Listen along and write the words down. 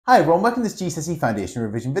Hi everyone, welcome to this GCSE Foundation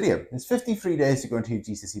revision video. It's 53 days to go into your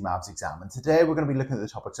GCSE Maths exam, and today we're going to be looking at the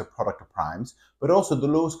topics of product of primes, but also the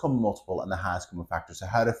lowest common multiple and the highest common factor. So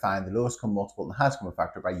how to find the lowest common multiple and the highest common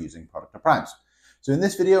factor by using product of primes. So in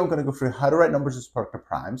this video, I'm going to go through how to write numbers as product of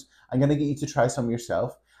primes. I'm going to get you to try some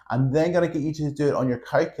yourself. I'm then going to get you to do it on your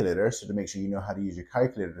calculator, so to make sure you know how to use your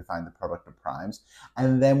calculator to find the product of primes.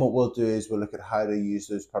 And then what we'll do is we'll look at how to use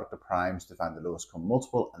those product of primes to find the lowest common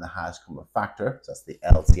multiple and the highest common factor. So that's the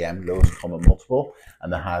LCM, lowest common multiple,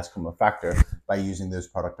 and the highest common factor by using those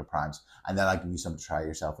product of primes. And then I'll give you some to try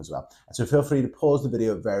yourself as well. And so feel free to pause the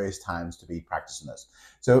video at various times to be practicing this.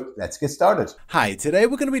 So let's get started. Hi, today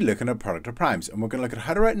we're going to be looking at product of primes, and we're going to look at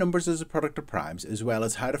how to write numbers as a product of primes, as well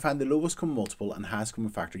as how to find the lowest common multiple and highest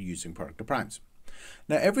common factor using product of primes.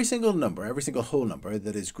 Now, every single whole number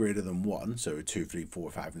that is greater than 1, so 2, 3,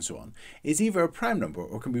 4, 5, and so on, is either a prime number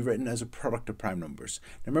or can be written as a product of prime numbers.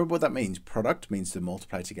 Now, remember what that means. Product means to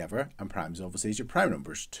multiply together, and primes obviously is your prime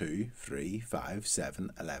numbers, 2, 3, 5,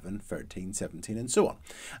 7, 11, 13, 17, and so on.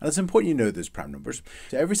 And it's important you know those prime numbers.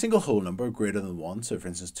 So every single whole number greater than 1, so for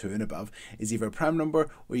instance 2 and above, is either a prime number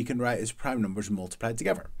or you can write as prime numbers multiplied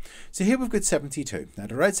together. So here we've got 72. Now,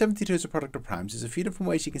 to write 72 as a product of primes, there's a few different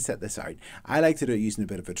ways you can set this out. I like to do it using a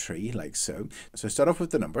bit of a tree, like so. So start off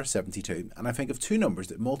with the number 72, and I think of two numbers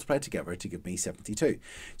that multiply together to give me 72.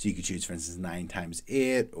 So you could choose, for instance, 9 times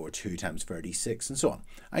 8 or 2 times 36 and so on.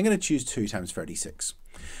 I'm going to choose 2 times 36.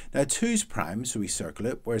 Now 2 is prime, so we circle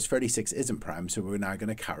it, whereas 36 isn't prime, so we're now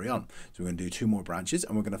going to carry on. So we're going to do two more branches,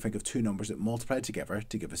 and we're going to think of two numbers that multiply together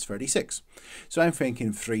to give us 36. So I'm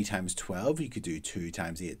thinking 3 times 12, you could do 2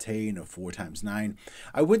 times 18 or 4 times 9.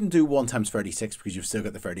 I wouldn't do 1 times 36 because you've still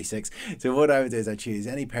got the 36. So what I would do is I choose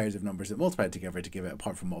any pairs of numbers that multiply together to give it,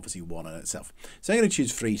 apart from obviously 1 in itself. So I'm going to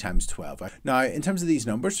choose 3 times 12. Now in terms of these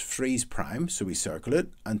numbers, 3 is prime, so we circle it,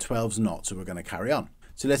 and 12 is not, so we're going to carry on.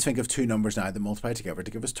 So let's think of two numbers now that multiply together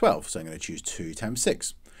to give us 12. So I'm going to choose 2 times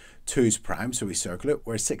 6. 2 is prime, so we circle it,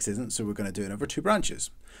 whereas 6 isn't, so we're going to do it over two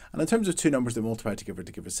branches. And in terms of two numbers that multiply together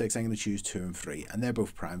to give us 6, I'm going to choose 2 and 3, and they're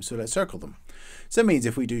both prime, so let's circle them. So that means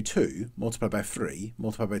if we do 2 multiplied by 3,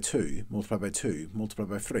 multiplied by 2, multiplied by 2, multiplied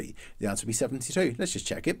by 3, the answer will be 72. Let's just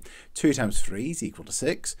check it. 2 times 3 is equal to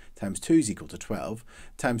 6, times 2 is equal to 12,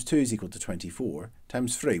 times 2 is equal to 24,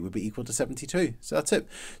 times 3 would be equal to 72. So that's it.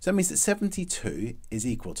 So that means that 72 is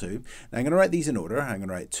equal to, now I'm going to write these in order. I'm going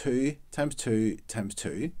to write 2 times 2 times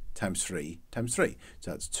 2 times 3 times 3.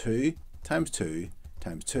 So that's 2 times 2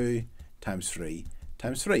 times 2 times 3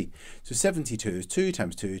 times 3. So 72 is 2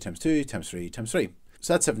 times 2 times 2 times 3 times 3.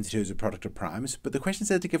 So that 72 is a product of primes, but the question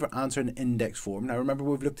said to give our answer in index form. Now remember,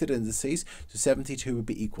 we've looked at indices, so 72 would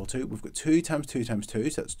be equal to, we've got 2 times 2 times 2,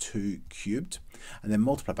 so that's 2 cubed, and then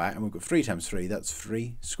multiply by it, and we've got 3 times 3, that's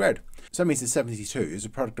 3 squared. So that means that 72 is a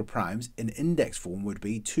product of primes in index form would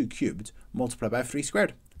be 2 cubed multiplied by 3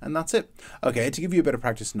 squared. And that's it. Okay, to give you a bit of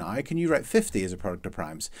practice now, can you write 50 as a product of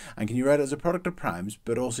primes? And can you write it as a product of primes,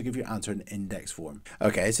 but also give your answer in index form?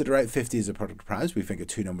 Okay, so to write 50 as a product of primes, we think of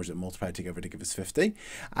two numbers that multiply together to give us 50.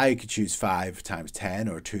 I could choose 5 times 10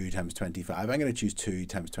 or 2 times 25. I'm going to choose 2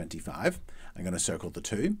 times 25. I'm going to circle the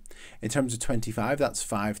 2. In terms of 25, that's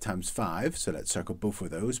 5 times 5. So let's circle both of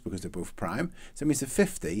those because they're both prime. So it means that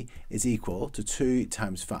 50 is equal to 2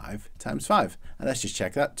 times 5 times 5. And let's just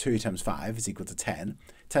check that. 2 times 5 is equal to 10.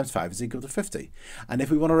 Times 5 is equal to 50. And if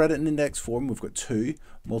we want to write it in index form, we've got 2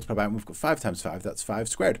 multiplied by, and we've got 5 times 5, that's 5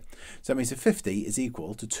 squared. So that means that 50 is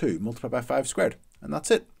equal to 2 multiplied by 5 squared. And that's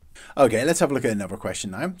it. Okay, let's have a look at another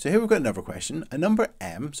question now. So here we've got another question. A number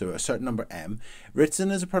m, so a certain number m,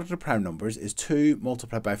 written as a product of prime numbers is 2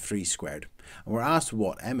 multiplied by 3 squared. And we're asked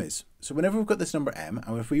what m is. So whenever we've got this number m,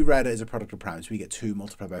 and if we write it as a product of primes, we get 2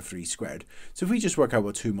 multiplied by 3 squared. So if we just work out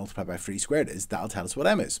what 2 multiplied by 3 squared is, that'll tell us what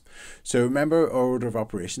m is. So remember our order of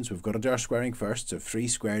operations, we've got to do our squaring first. So 3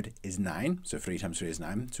 squared is 9. So 3 times 3 is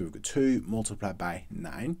 9. So we've got 2 multiplied by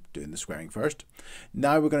 9, doing the squaring first.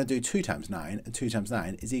 Now we're going to do 2 times 9, and 2 times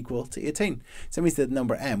 9 is equal to 18. So that means that the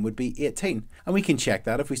number m would be 18. And we can check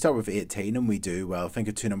that. If we start with 18 and we do, well, think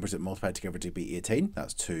of two numbers that multiply together to be 18.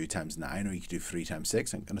 That's 2 times 9, or you could do 3 times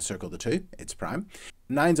 6. I'm going to circle the 2. It's prime.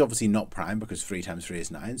 9 is obviously not prime because 3 times 3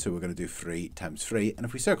 is 9, so we're going to do 3 times 3, and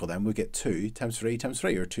if we circle them, we get 2 times 3 times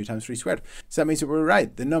 3, or 2 times 3 squared. So that means that we're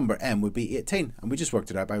right. The number m would be 18, and we just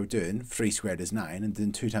worked it out by doing 3 squared is 9, and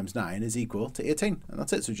then 2 times 9 is equal to 18, and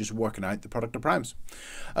that's it. So just working out the product of primes.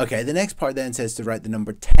 Okay, the next part then says to write the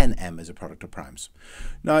number 10m as a product of primes.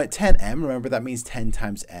 Now 10m, remember that means 10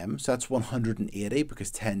 times m, so that's 180,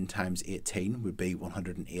 because 10 times 18 would be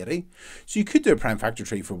 180. So you could do a prime factor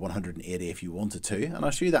tree for 180 if you wanted to, and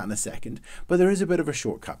I'll show you that in a second, but there is a bit of a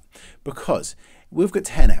shortcut because we've got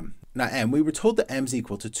 10m. Now m, we were told that m is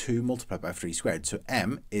equal to 2 multiplied by 3 squared. So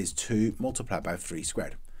m is 2 multiplied by 3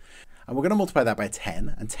 squared. And we're going to multiply that by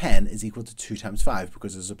 10, and 10 is equal to 2 times 5,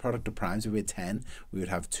 because as a product of primes, if we had 10, we would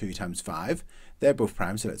have 2 times 5. They're both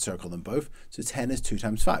primes, so let's circle them both. So 10 is 2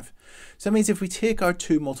 times 5. So that means if we take our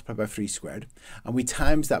 2 multiplied by 3 squared, and we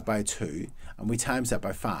times that by 2, and we times that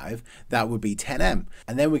by 5, that would be 10m.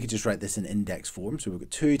 And then we could just write this in index form. So we've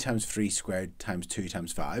got 2 times 3 squared times 2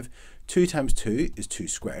 times 5. 2 times 2 is 2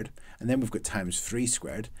 squared, and then we've got times 3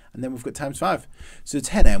 squared, and then we've got times 5. So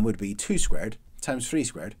 10m would be 2 squared times 3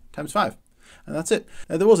 squared times 5. And that's it.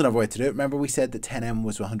 Now there was another way to do it. Remember we said that 10m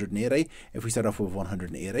was 180. If we start off with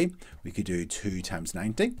 180, we could do 2 times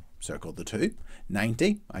 90, circle the 2.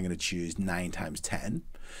 90, I'm going to choose 9 times 10.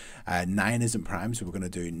 9 isn't prime, so we're going to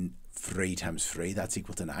do 3 times 3, that's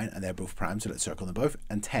equal to 9, and they're both prime, so let's circle them both.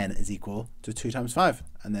 And 10 is equal to 2 times 5,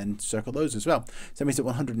 and then circle those as well. So that means that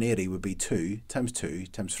 180 would be 2 times 2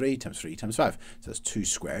 times 3 times 3 times 5. So that's 2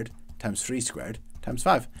 squared times 3 squared times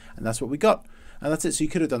 5, and that's what we got. And that's it. So you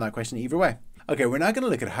could have done that question either way. Okay, we're now going to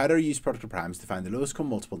look at how to use product of primes to find the lowest common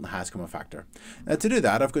multiple and the highest common factor. Now to do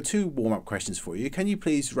that, I've got 2 warm-up questions for you. Can you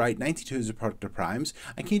please write 92 as a product of primes?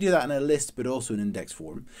 And can you do that in a list but also in index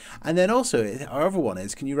form? And then also, our other one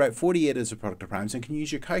is, can you write 48 as a product of primes, and can you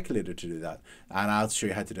use your calculator to do that? And I'll show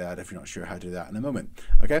you how to do that if you're not sure how to do that in a moment.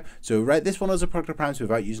 Okay, so write this one as a product of primes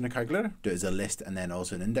without using a calculator. Do it as a list and then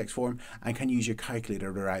also in index form. And can you use your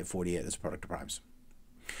calculator to write 48 as a product of primes?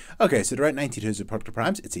 Okay, so to write 92 as a product of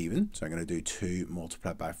primes, it's even. So I'm going to do 2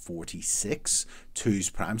 multiplied by 46. 2's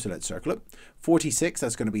prime, so let's circle it. 46,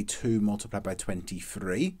 that's going to be 2 multiplied by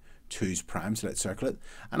 23. 2's prime, so let's circle it.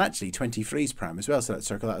 And actually 23's prime as well, so let's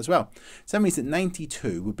circle that as well. So that means that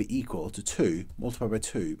 92 would be equal to 2 multiplied by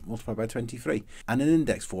 2 multiplied by 23. And in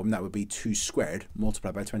index form, that would be 2 squared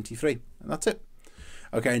multiplied by 23. And that's it.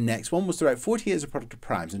 Okay, next one was to write 48 as a product of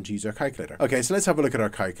primes and to use our calculator. Okay, so let's have a look at our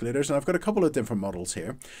calculators, and I've got a couple of different models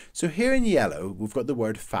here. So here in yellow, we've got the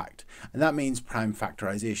word fact, and that means prime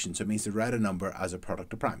factorization. So it means to write a number as a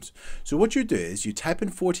product of primes. So what you do is you type in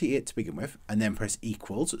 48 to begin with, and then press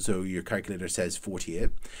equals. So your calculator says 48,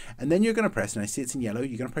 and then you're going to press, and I see it's in yellow,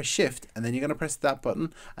 you're going to press shift, and then you're going to press that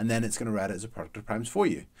button, and then it's going to write it as a product of primes for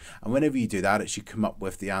you. And whenever you do that, it should come up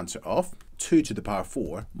with the answer of 2 to the power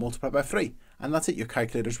 4 multiplied by 3. And that's it, your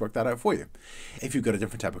calculator's worked that out for you. If you've got a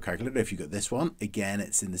different type of calculator, if you've got this one, again,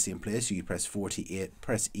 it's in the same place. So you press 48,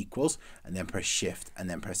 press equals, and then press shift, and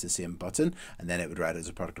then press the same button, and then it would write it as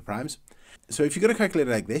a product of primes. So if you've got a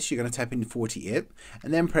calculator like this, you're going to type in 48,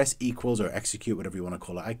 and then press equals or execute, whatever you want to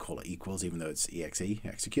call it. I call it equals, even though it's exe,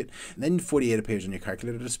 execute. And then 48 appears on your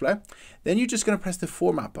calculator display. Then you're just going to press the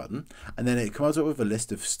format button, and then it comes up with a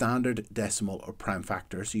list of standard, decimal, or prime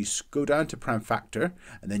factor. So you go down to prime factor,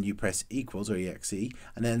 and then you press equals or exe,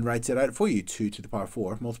 and then writes it out for you, 2 to the power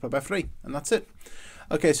 4 multiplied by 3, and that's it.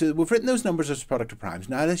 Okay, so we've written those numbers as a product of primes.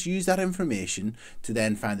 Now let's use that information to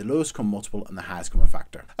then find the lowest common multiple and the highest common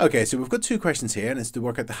factor. Okay, so we've got 2 questions here, and it's to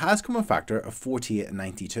work out the highest common factor of 48 and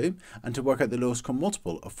 92, and to work out the lowest common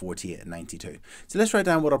multiple of 48 and 92. So let's write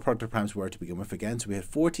down what our product of primes were to begin with again. So we had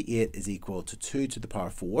 48 is equal to 2 to the power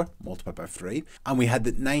 4 multiplied by 3, and we had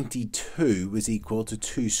that 92 was equal to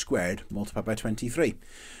 2 squared multiplied by 23.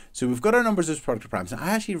 So we've got our numbers as product of primes. Now I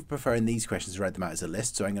actually prefer in these questions to write them out as a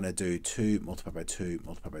list. So I'm going to do 2 multiplied by 2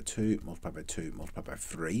 multiplied by 2 multiplied by 2 multiplied by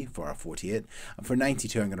 3 for our 48. And for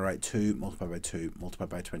 92, I'm going to write 2 multiplied by 2 multiplied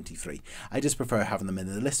by 23. I just prefer having them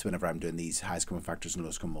in the list whenever I'm doing these highest common factors and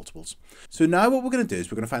lowest common multiples. So now what we're going to do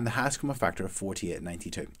is we're going to find the highest common factor of 48 and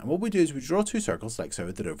 92. And what we do is we draw 2 circles like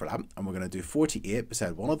so that overlap, and we're going to do 48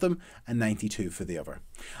 beside one of them and 92 for the other.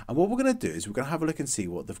 And what we're going to do is we're going to have a look and see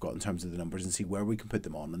what they've got in terms of the numbers and see where we can put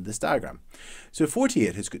them on in this diagram. So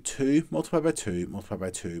 48 has got 2 multiplied by 2 multiplied by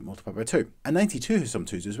 2 multiplied by 2. And 92 has some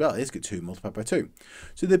 2's as well. It's got 2 multiplied by 2.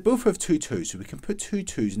 So they both have 2 2's, so we can put 2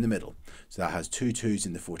 2's in the middle. So that has 2 2's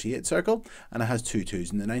in the 48 circle, and it has 2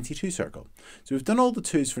 2's in the 92 circle. So we've done all the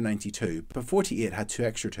 2's for 92, but 48 had 2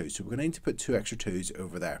 extra 2's, so we're going to need to put 2 extra 2's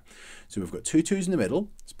over there. So we've got 2 2's in the middle,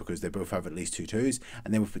 it's because they both have at least 2 2's,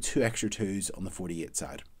 and then we've put 2 extra 2's on the 48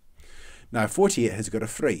 side. Now 48 has got a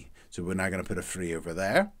 3, so we're now going to put a 3 over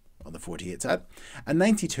there on the 48 side, and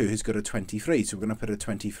 92 has got a 23, so we're going to put a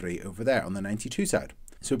 23 over there on the 92 side.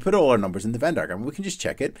 So we put all our numbers in the Venn diagram, and we can just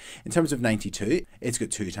check it. In terms of 92, it's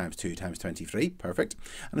got 2 times 2 times 23, perfect.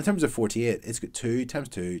 And in terms of 48, it's got 2 times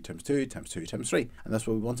 2 times 2 times 2 times 3, and that's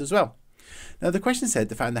what we want as well. Now the question said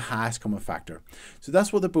to find the highest common factor. So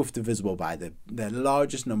that's what they're both divisible by, the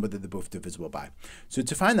largest number that they're both divisible by. So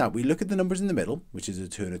to find that, we look at the numbers in the middle, which is a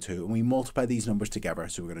 2 and a 2, and we multiply these numbers together.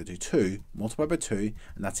 So we're going to do 2 multiplied by 2,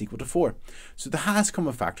 and that's equal to 4. So the highest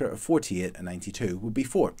common factor of 48 and 92 would be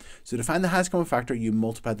 4. So to find the highest common factor, you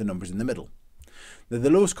multiply the numbers in the middle. Now the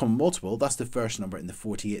lowest common multiple, that's the first number in the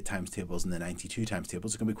 48 times tables and the 92 times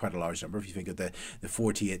tables. It's going to be quite a large number if you think of the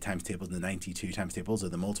 48 times tables and the 92 times tables, or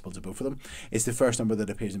the multiples of both of them. It's the first number that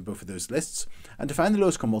appears in both of those lists. And to find the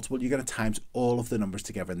lowest common multiple, you're going to times all of the numbers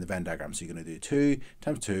together in the Venn diagram. So you're going to do 2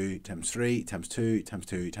 times 2 times 3 times 2 times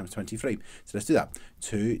 2 times 23. So let's do that.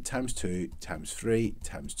 2 times 2 times 3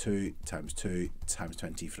 times 2 times 2 times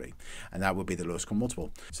 23. And that would be the lowest common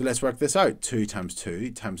multiple. So let's work this out. 2 times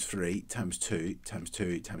 2 times 3 times 2 times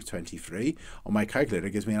 2 times 23 on my calculator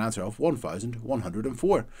gives me an answer of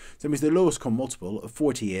 1,104. So that means the lowest common multiple of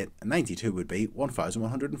 48 and 92 would be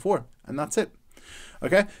 1,104, and that's it.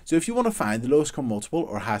 Okay, so if you want to find the lowest common multiple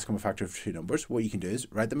or highest common factor of two numbers, what you can do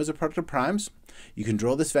is write them as a product of primes. You can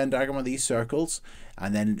draw this Venn diagram of these circles,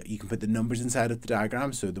 and then you can put the numbers inside of the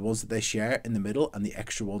diagram, so the ones that they share in the middle and the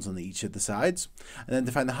extra ones on each of the sides. And then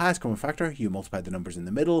to find the highest common factor, you multiply the numbers in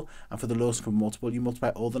the middle, and for the lowest common multiple, you multiply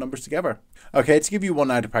all the numbers together. Okay, to give you one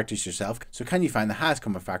now to practice yourself, so can you find the highest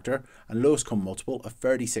common factor and lowest common multiple of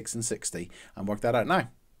 36 and 60, and work that out now.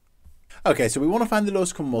 Okay, so we want to find the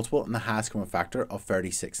lowest common multiple and the highest common factor of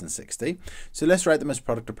 36 and 60. So let's write them as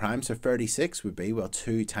product of primes. So 36 would be, well,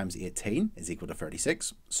 2 times 18 is equal to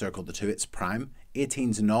 36. Circle the 2, it's prime.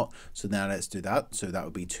 18's not, so now let's do that. So that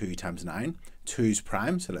would be 2 times 9. 2's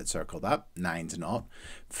prime, so let's circle that. 9's not.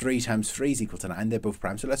 3 times 3 is equal to 9. They're both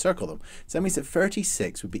prime, so let's circle them. So that means that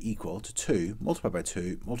 36 would be equal to 2 multiplied by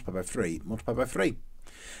 2 multiplied by 3 multiplied by 3.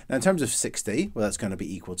 Now in terms of 60, well, that's going to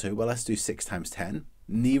be equal to, well, let's do 6 times 10.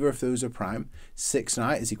 Neither of those are prime. 6 now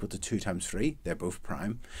is equal to 2 times 3, they're both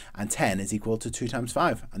prime. And 10 is equal to 2 times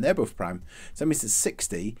 5, and they're both prime. So that means that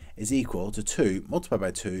 60 is equal to 2 multiplied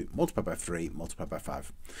by 2 multiplied by 3 multiplied by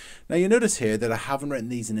 5. Now you notice here that I haven't written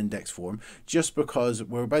these in index form, just because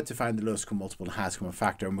we're about to find the lowest common multiple and highest common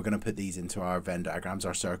factor, and we're going to put these into our Venn diagrams,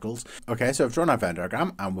 our circles. Okay, so I've drawn our Venn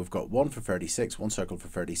diagram, and we've got one for 36, one circle for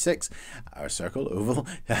 36, our circle, oval,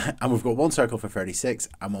 and we've got one circle for 36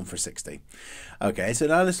 and one for 60. Okay, so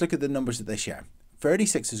now let's look at the numbers that they share.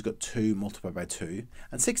 36 has got 2 multiplied by 2,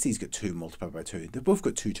 and 60's got 2 multiplied by 2. They've both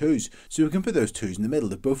got two 2's, so we can put those 2's in the middle.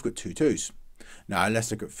 They've both got two 2's. Now let's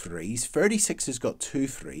look at 3's. 36 has got 2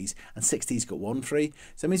 3's, and 60's got 1 3.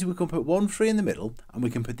 So that means we can put 1 3 in the middle, and we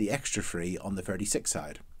can put the extra 3 on the 36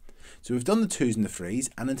 side. So we've done the 2's and the 3's,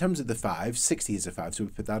 and in terms of the 5's, 60 is a 5, so we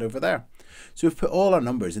put that over there. So we've put all our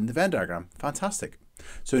numbers in the Venn diagram. Fantastic.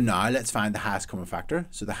 So now let's find the highest common factor.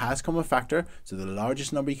 So the highest common factor, so the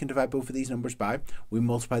largest number you can divide both of these numbers by, we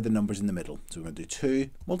multiply the numbers in the middle. So we're going to do 2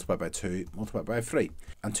 multiplied by 2 multiplied by 3.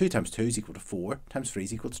 And 2 times 2 is equal to 4, times 3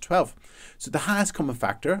 is equal to 12. So the highest common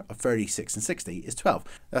factor of 36 and 60 is 12.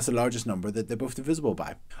 That's the largest number that they're both divisible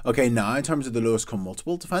by. Okay, now in terms of the lowest common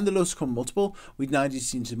multiple, to find the lowest common multiple, we now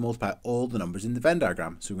just need to multiply all the numbers in the Venn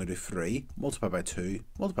diagram. So we're going to do 3 multiplied by 2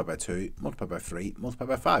 multiplied by 2 multiplied by 3 multiplied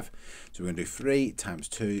by 5. So we're going to do 3 times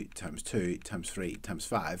 2 times 2 times 3 times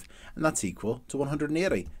 5, and that's equal to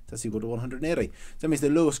 180. That's equal to 180. So that means the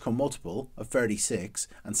lowest common multiple of 36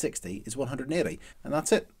 and 60 is 180, and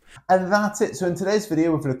that's it. And that's it. So in today's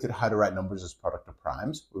video, we've looked at how to write numbers as product of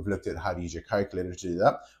primes. We've looked at how to use your calculator to do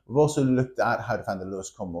that. We've also looked at how to find the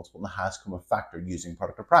lowest common multiple and the highest common factor using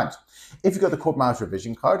product of primes. If you've got the Corbettmaths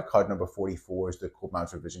revision card, card number 44 is the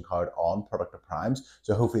Corbettmaths revision card on product of primes.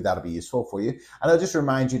 So hopefully that'll be useful for you. And I'll just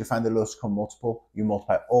remind you to find the lowest common multiple, you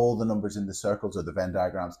multiply all the numbers in the circles or the Venn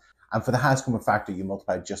diagrams. And for the highest common factor, you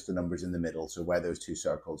multiply just the numbers in the middle, so where those two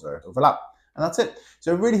circles are overlap. And that's it.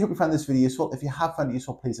 So I really hope you found this video useful. If you have found it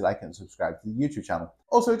useful, please like and subscribe to the YouTube channel.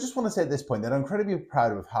 Also, I just want to say at this point that I'm incredibly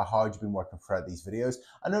proud of how hard you've been working throughout these videos.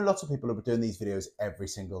 I know lots of people have been doing these videos every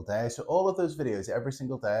single day. So all of those videos every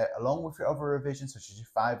single day, along with your other revisions, such as your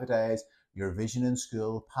 5-a-days, your revision in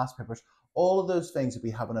school, past papers, all of those things will be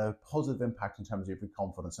having a positive impact in terms of your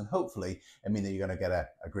confidence, and hopefully it means that you're going to get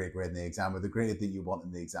a great grade in the exam, or the grade that you want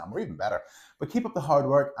in the exam, or even better. But keep up the hard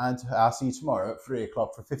work, and I'll see you tomorrow at 3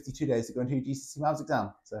 o'clock for 52 days to go into your GCSE Maths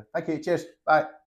exam. So thank you, cheers, bye.